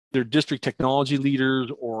their district technology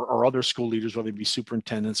leaders or other school leaders, whether it be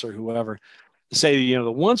superintendents or whoever, say,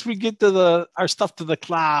 once we get to our stuff to the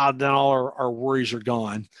cloud, then all our worries are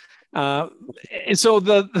gone. Uh, and so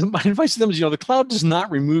my advice to them is, the cloud does not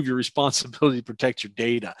remove your responsibility to protect your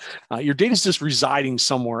data. Your data is just residing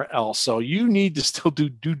somewhere else. So you need to still do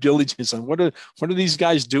due diligence on what are these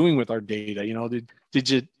guys doing with our data? Did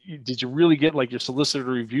you really get like your solicitor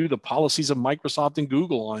to review the policies of Microsoft and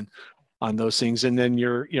Google on those things? And then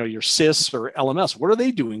your SIS or LMS, what are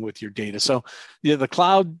they doing with your data? So the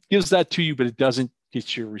cloud gives that to you, but it doesn't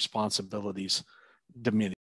get your responsibilities diminished.